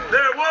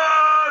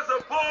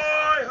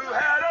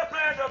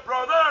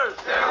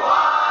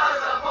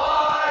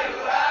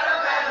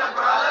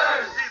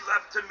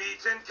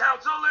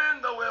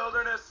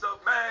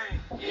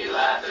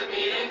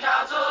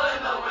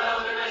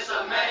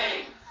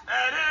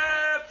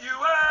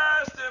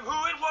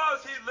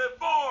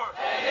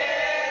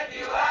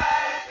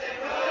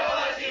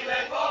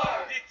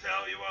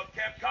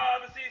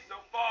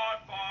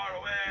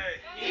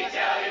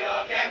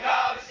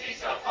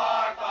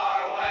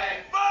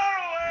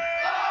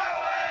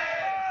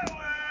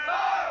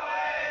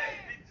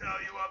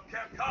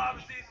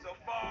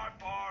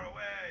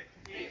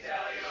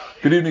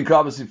Good evening,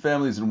 Cobbossee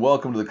families, and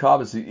welcome to the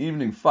Cobbossee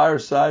Evening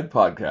Fireside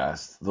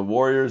Podcast. The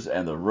Warriors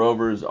and the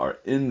Rovers are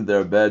in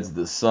their beds.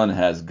 The sun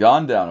has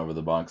gone down over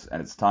the bunks, and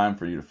it's time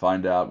for you to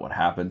find out what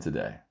happened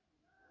today.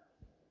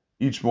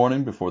 Each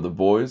morning, before the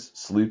boys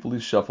sleepily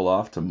shuffle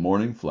off to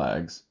morning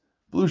flags,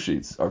 blue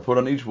sheets are put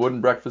on each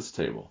wooden breakfast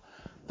table.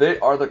 They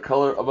are the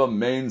color of a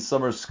Maine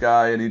summer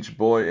sky, and each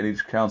boy and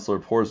each counselor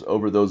pores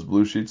over those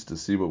blue sheets to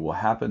see what will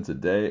happen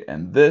today.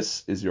 And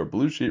this is your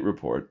Blue Sheet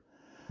Report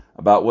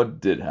about what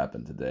did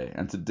happen today.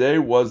 And today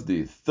was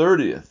the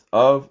 30th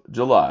of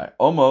July,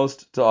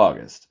 almost to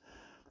August,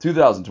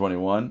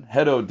 2021.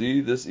 Head OD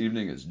this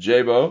evening is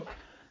Jabo.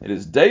 It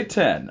is day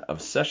 10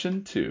 of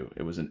session 2.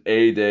 It was an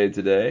A day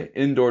today.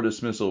 Indoor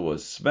dismissal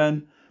was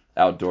Sven.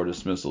 Outdoor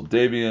dismissal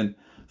Davian.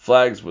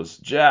 Flags was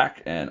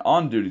Jack. And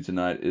on duty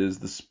tonight is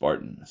the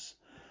Spartans.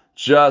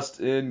 Just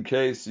in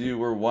case you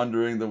were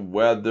wondering, the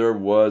weather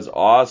was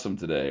awesome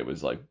today. It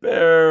was like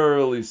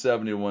barely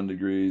 71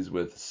 degrees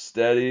with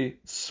steady,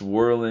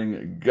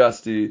 swirling,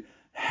 gusty,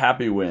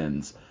 happy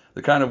winds.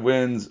 The kind of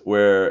winds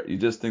where you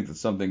just think that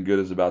something good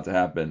is about to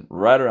happen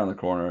right around the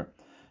corner.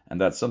 And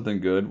that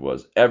something good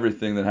was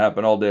everything that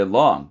happened all day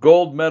long.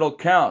 Gold medal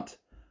count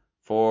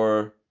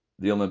for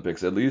the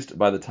Olympics, at least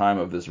by the time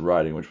of this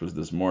writing, which was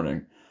this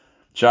morning.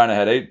 China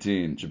had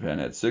 18, Japan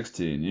had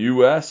 16,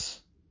 US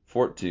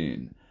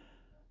 14.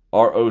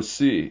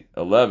 ROC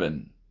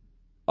 11,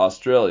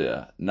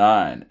 Australia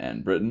 9,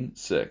 and Britain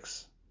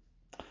 6.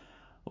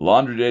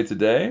 Laundry day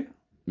today,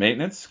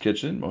 maintenance,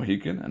 kitchen,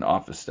 Mohican, and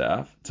office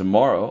staff.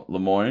 Tomorrow,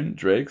 Lemoyne,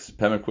 Drakes,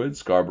 Pemaquid,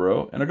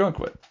 Scarborough, and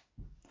Algonquin.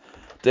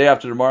 Day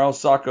after tomorrow,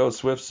 Saco,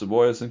 Swift,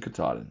 Cebollas, and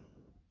Katahdin.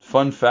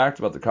 Fun fact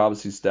about the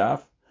Cobbossee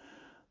staff.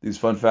 These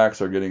fun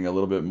facts are getting a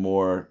little bit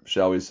more,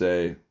 shall we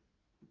say,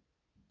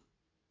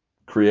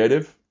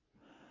 creative.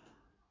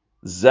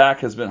 Zach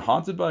has been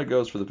haunted by a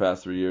ghost for the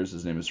past 3 years.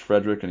 His name is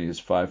Frederick, and he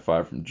is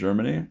 5'5" from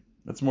Germany.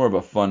 That's more of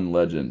a fun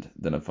legend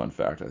than a fun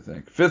fact, I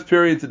think. Fifth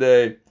period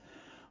today,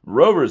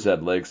 Rovers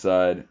had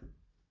Lakeside.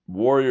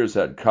 Warriors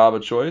had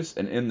Cobba Choice,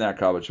 and in that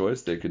Cobba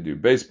Choice, they could do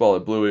baseball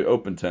at Bluey,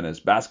 open tennis,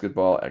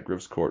 basketball at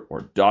Griff's Court,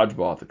 or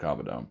dodgeball at the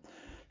Cobba Dome.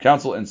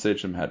 Council and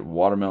Sachem had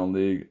Watermelon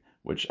League,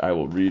 which I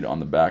will read on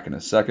the back in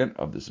a second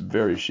of this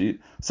very sheet.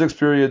 Sixth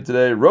period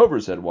today,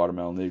 Rovers had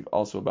Watermelon League,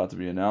 also about to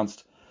be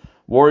announced.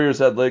 Warriors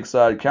had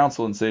Lakeside,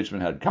 Council and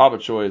Sachem had Cobba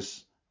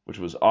Choice, which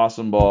was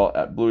awesome ball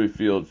at Bluey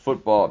Field,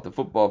 football at the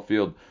football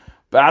field,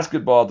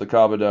 basketball at the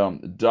Cobba Dome,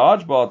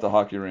 dodgeball at the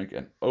hockey rink,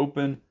 and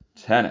open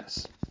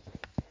tennis.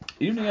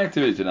 Evening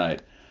activity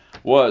tonight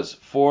was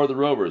for the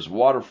Rovers,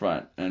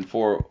 Waterfront, and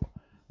for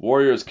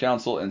Warriors,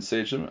 Council, and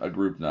Sachem, a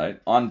group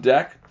night. On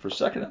deck for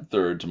second and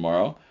third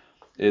tomorrow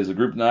is a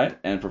group night,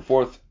 and for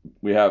fourth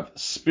we have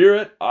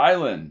Spirit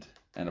Island,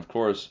 and of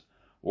course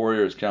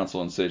Warriors,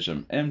 Council, and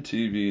Sachem,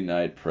 MTV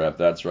Night Prep.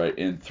 That's right,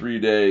 in 3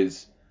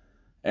 days,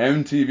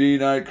 MTV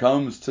Night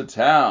comes to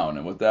town.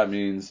 And what that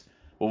means,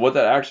 well, what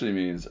that actually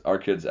means, our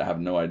kids have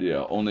no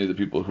idea. Only the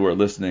people who are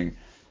listening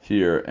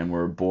here and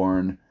were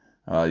born,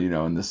 in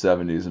the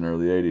 70s and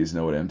early 80s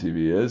know what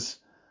MTV is.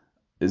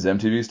 Is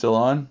MTV still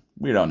on?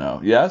 We don't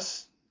know.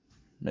 Yes?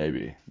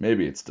 Maybe.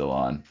 Maybe it's still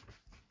on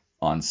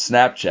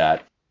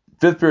Snapchat.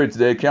 Fifth period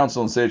today,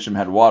 Council and Sachem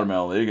had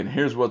Watermelon League, and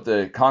here's what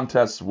the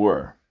contests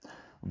were.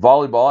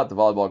 Volleyball at the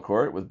volleyball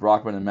court with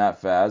Brockman and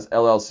Matt Faz,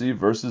 LLC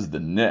versus the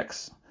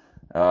Knicks.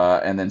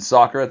 And then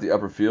soccer at the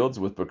upper fields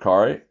with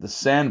Bakari, the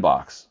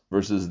Sandbox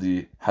versus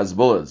the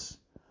Hasbullahs.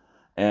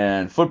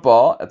 And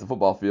football at the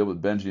football field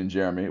with Benji and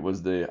Jeremy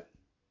was the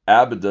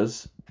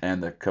Abidas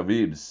and the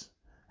Khabibs.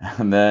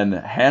 And then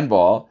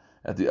handball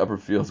at the upper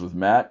fields with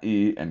Matt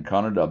E. and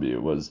Connor W.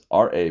 was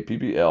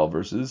RAPPL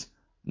versus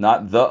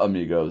not the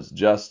Amigos,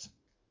 just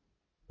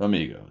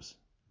Amigos.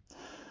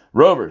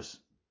 Rovers.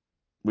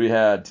 We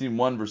had Team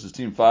 1 versus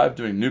Team 5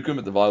 doing Newcomb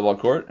at the volleyball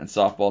court, and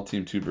softball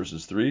Team 2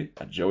 versus 3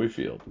 at Joey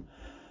Field.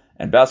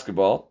 And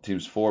basketball,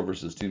 Teams 4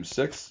 versus Team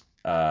 6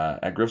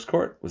 at Griff's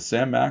Court with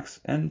Sam,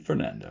 Max, and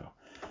Fernando.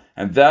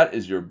 And that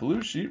is your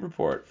Blue Sheet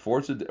report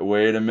for today.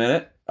 Wait a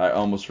minute. I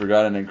almost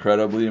forgot an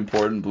incredibly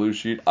important Blue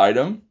Sheet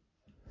item.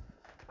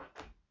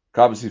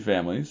 Cobbossee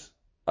families,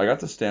 I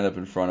got to stand up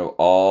in front of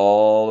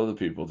all of the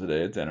people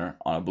today at dinner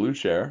on a blue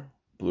chair.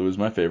 Blue is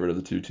my favorite of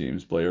the two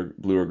teams. Blue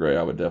or gray.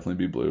 I would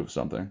definitely be blue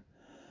something.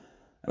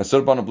 And I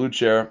stood up on a blue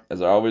chair,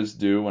 as I always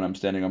do when I'm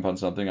standing up on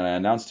something, and I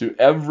announced to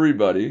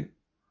everybody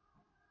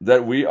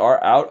that we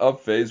are out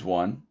of phase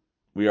 1.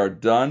 We are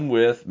done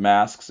with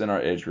masks in our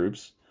age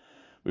groups.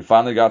 We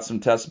finally got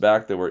some tests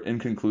back that were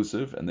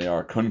inconclusive, and they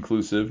are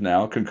conclusive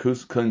now,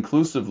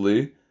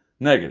 conclusively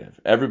negative.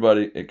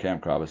 Everybody at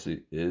Camp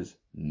Cobbossee is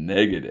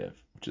negative,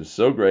 which is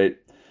so great.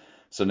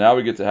 So now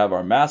we get to have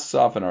our masks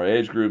off in our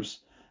age groups.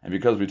 And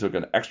because we took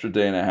an extra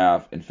day and a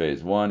half in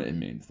phase 1, it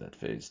means that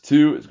phase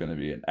 2 is going to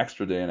be an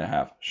extra day and a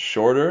half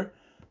shorter.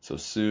 So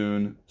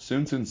soon,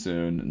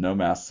 no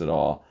masks at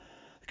all.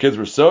 The kids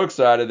were so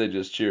excited, they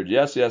just cheered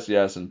yes, yes,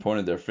 yes, and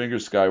pointed their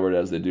fingers skyward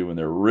as they do when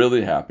they're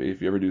really happy.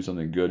 If you ever do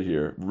something good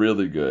here,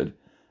 really good,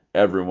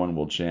 everyone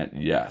will chant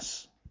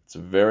yes. It's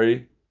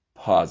very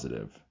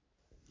positive.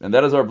 And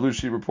that is our Blue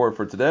Sheet report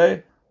for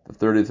today, the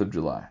 30th of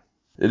July.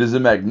 It is a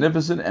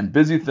magnificent and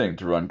busy thing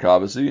to run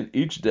Cobbossee, and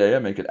each day I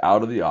make it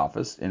out of the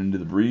office and into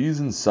the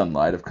breeze and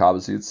sunlight of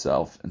Cobbossee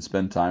itself and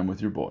spend time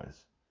with your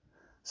boys.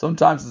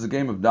 Sometimes it's a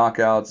game of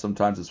knockout,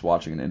 sometimes it's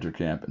watching an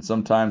intercamp, and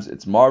sometimes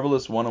it's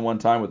marvelous one-on-one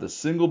time with a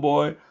single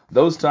boy.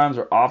 Those times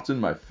are often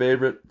my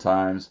favorite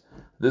times.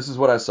 This is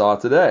what I saw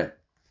today.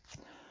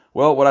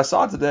 Well, what I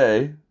saw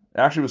today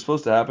actually was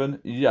supposed to happen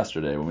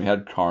yesterday when we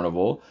had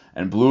Carnival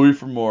and Bluey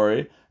for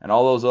Maury and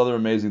all those other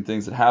amazing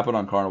things that happen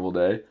on Carnival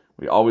Day.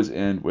 We always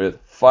end with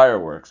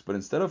fireworks. But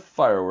instead of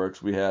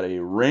fireworks, we had a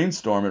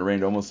rainstorm. It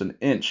rained almost an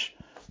inch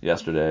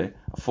yesterday,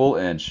 a full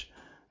inch.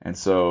 And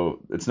so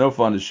it's no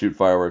fun to shoot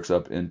fireworks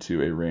up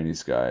into a rainy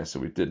sky, so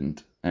we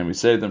didn't. And we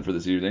saved them for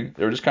this evening.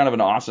 They were just kind of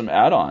an awesome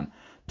add-on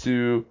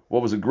to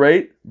what was a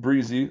great,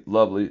 breezy,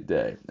 lovely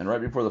day. And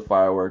right before the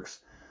fireworks,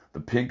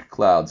 the pink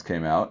clouds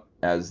came out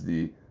as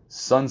the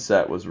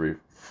sunset was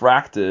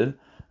refracted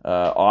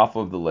off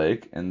of the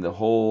lake, and the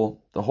whole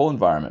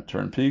environment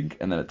turned pink,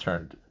 and then it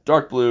turned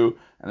dark blue,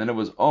 and then it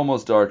was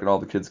almost dark, and all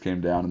the kids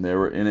came down, and they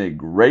were in a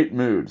great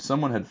mood.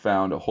 Someone had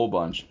found a whole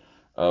bunch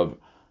of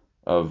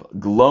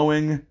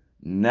glowing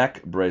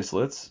neck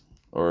bracelets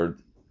or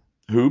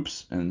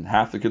hoops, and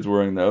half the kids were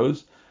wearing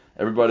those.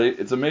 Everybody,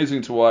 it's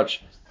amazing to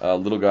watch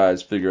little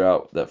guys figure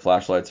out that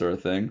flashlights are a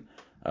thing.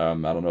 I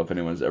don't know if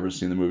anyone's ever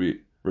seen the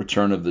movie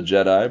Return of the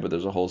Jedi, but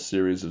there's a whole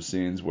series of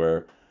scenes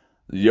where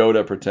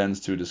Yoda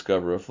pretends to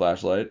discover a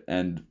flashlight,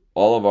 and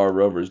all of our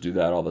rovers do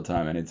that all the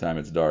time. Anytime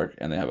it's dark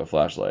and they have a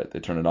flashlight, they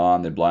turn it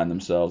on, they blind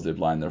themselves, they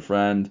blind their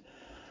friend,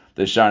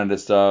 they shine it at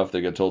stuff,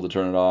 they get told to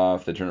turn it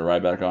off, they turn it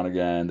right back on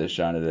again, they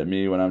shine it at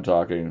me when I'm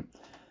talking.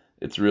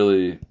 It's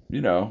really,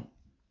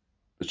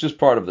 it's just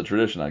part of the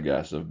tradition, I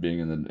guess, of being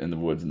in the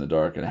woods in the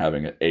dark and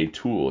having a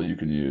tool you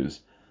can use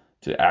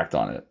to act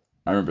on it.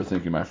 I remember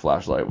thinking my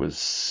flashlight was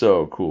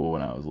so cool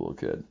when I was a little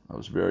kid. I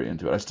was very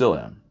into it. I still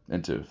am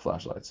into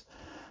flashlights.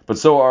 But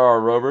so are our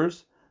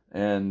rovers.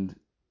 And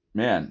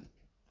man,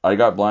 I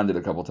got blinded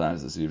a couple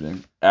times this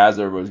evening as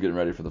everybody was getting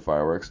ready for the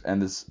fireworks.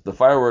 And the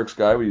fireworks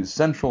guy, we used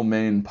Central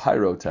Maine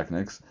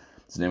Pyrotechnics.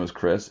 His name was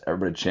Chris.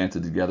 Everybody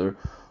chanted together,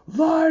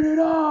 "Light it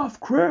off,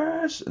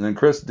 Chris!" And then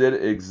Chris did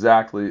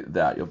exactly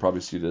that. You'll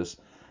probably see this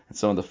in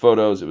some of the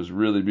photos. It was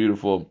really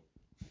beautiful.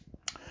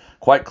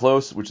 Quite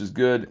close, which is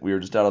good. We were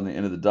just out on the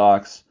end of the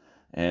docks,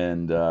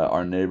 and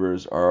our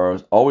neighbors are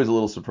always a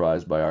little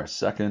surprised by our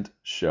second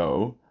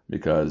show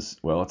because,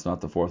 well, it's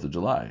not the 4th of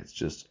July. It's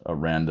just a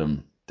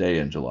random day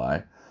in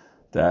July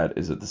that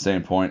is at the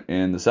same point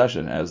in the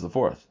session as the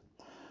 4th.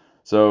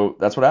 So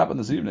that's what happened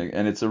this evening,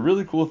 and it's a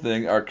really cool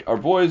thing. Our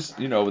boys,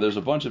 there's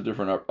a bunch of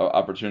different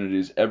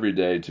opportunities every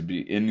day to be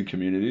in the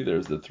community.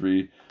 There's the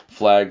 3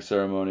 flag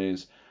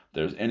ceremonies.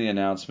 There's any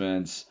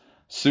announcements.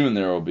 Soon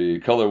there will be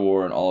Color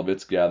War and all of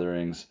its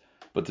gatherings.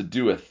 But to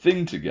do a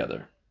thing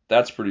together,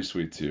 that's pretty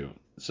sweet too.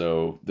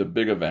 So the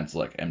big events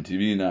like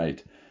MTV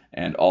Night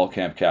and All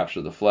Camp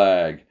Capture the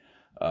Flag,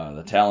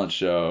 the talent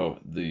show,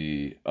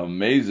 the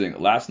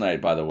amazing... Last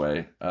night, by the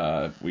way,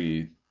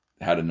 we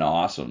had an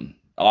awesome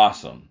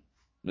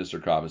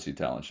Mr. Cobbossee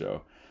talent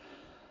show.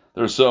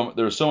 There was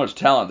so much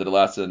talent that it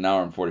lasted an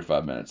hour and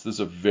 45 minutes.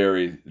 This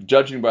is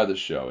judging by the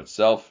show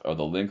itself or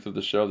the length of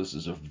the show, this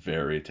is a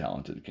very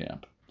talented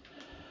camp.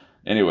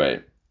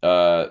 Anyway,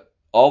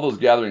 all those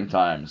gathering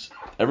times,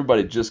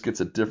 everybody just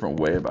gets a different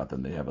way about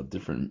them. They have a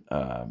different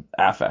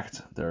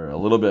affect. They're a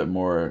little bit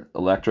more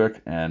electric,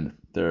 and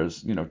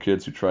there's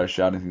kids who try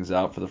shouting things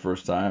out for the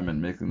first time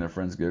and making their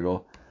friends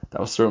giggle.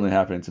 That was certainly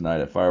happening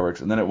tonight at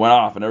fireworks. And then it went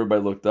off, and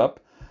everybody looked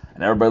up,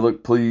 and everybody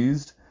looked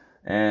pleased.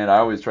 And I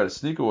always try to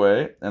sneak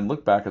away and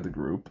look back at the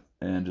group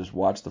and just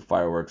watch the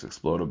fireworks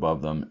explode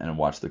above them and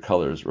watch the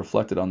colors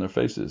reflected on their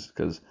faces,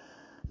 because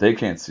they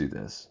can't see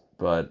this,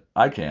 but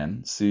I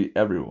can see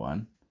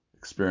everyone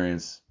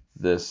experience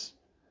this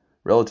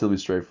relatively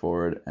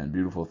straightforward and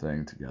beautiful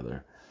thing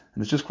together.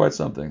 And it's just quite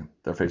something.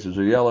 Their faces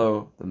are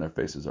yellow, then their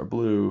faces are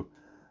blue,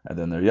 and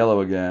then they're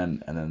yellow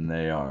again, and then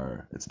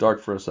it's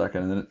dark for a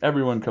second, and then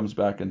everyone comes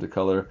back into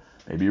color,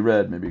 maybe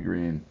red, maybe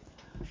green.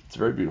 It's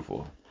very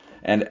beautiful.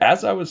 And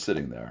as I was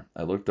sitting there,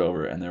 I looked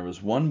over, and there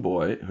was one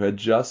boy who had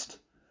just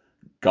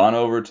gone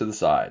over to the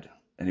side,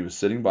 and he was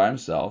sitting by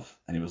himself,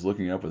 and he was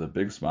looking up with a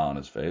big smile on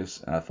his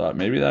face, and I thought,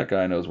 maybe that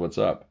guy knows what's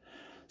up.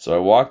 So I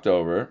walked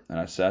over, and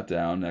I sat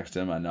down next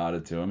to him. I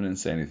nodded to him and didn't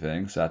say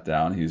anything. Sat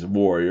down. He's a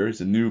warrior.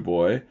 He's a new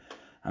boy.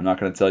 I'm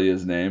not going to tell you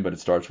his name, but it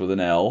starts with an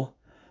L.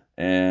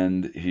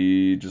 And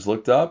he just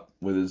looked up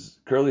with his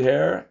curly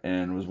hair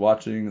and was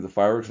watching the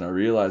fireworks, and I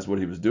realized what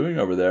he was doing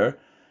over there,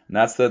 and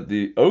that's that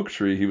the oak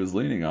tree he was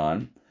leaning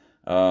on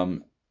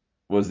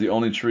was the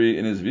only tree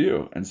in his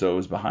view, and so it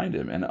was behind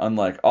him. And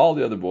unlike all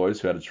the other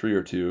boys who had a tree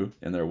or two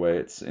in their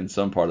way in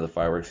some part of the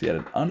fireworks, he had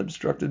an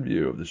unobstructed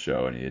view of the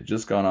show, and he had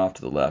just gone off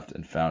to the left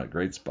and found a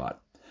great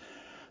spot.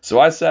 So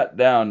I sat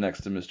down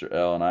next to Mr.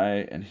 L, and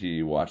I and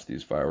he watched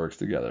these fireworks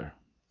together,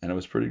 and it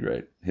was pretty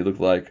great. He looked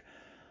like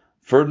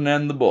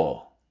Ferdinand the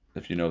Bull,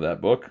 if you know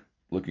that book,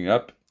 looking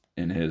up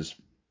in his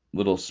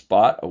little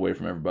spot away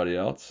from everybody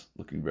else,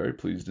 looking very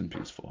pleased and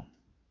peaceful.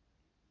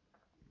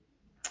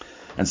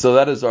 And so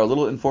that is our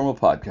little informal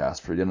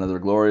podcast for yet another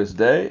glorious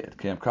day at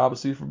Camp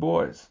Cobbossee for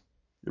boys.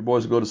 Your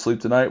boys will go to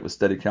sleep tonight with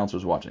steady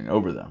counselors watching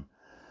over them,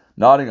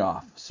 nodding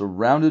off,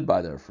 surrounded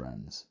by their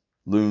friends,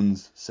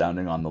 loons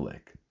sounding on the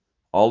lake.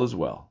 All is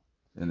well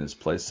in this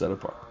place set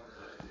apart.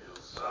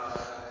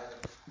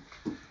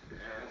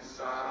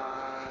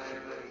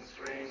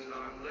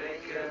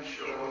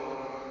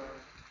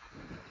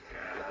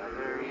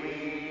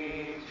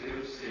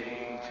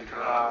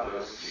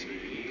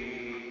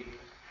 Cobbossee,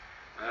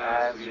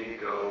 as we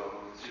go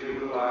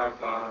to our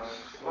bunks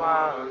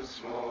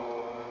once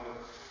more.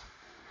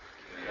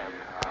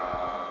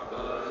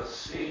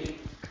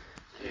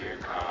 Dear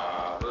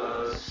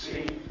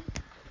Cobbossee,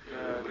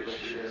 good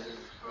wishes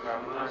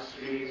from us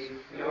be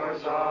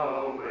yours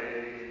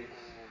always,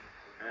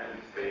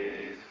 and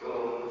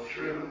faithful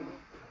true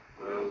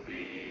will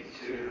be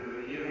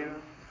to you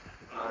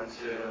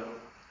until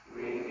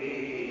we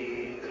meet.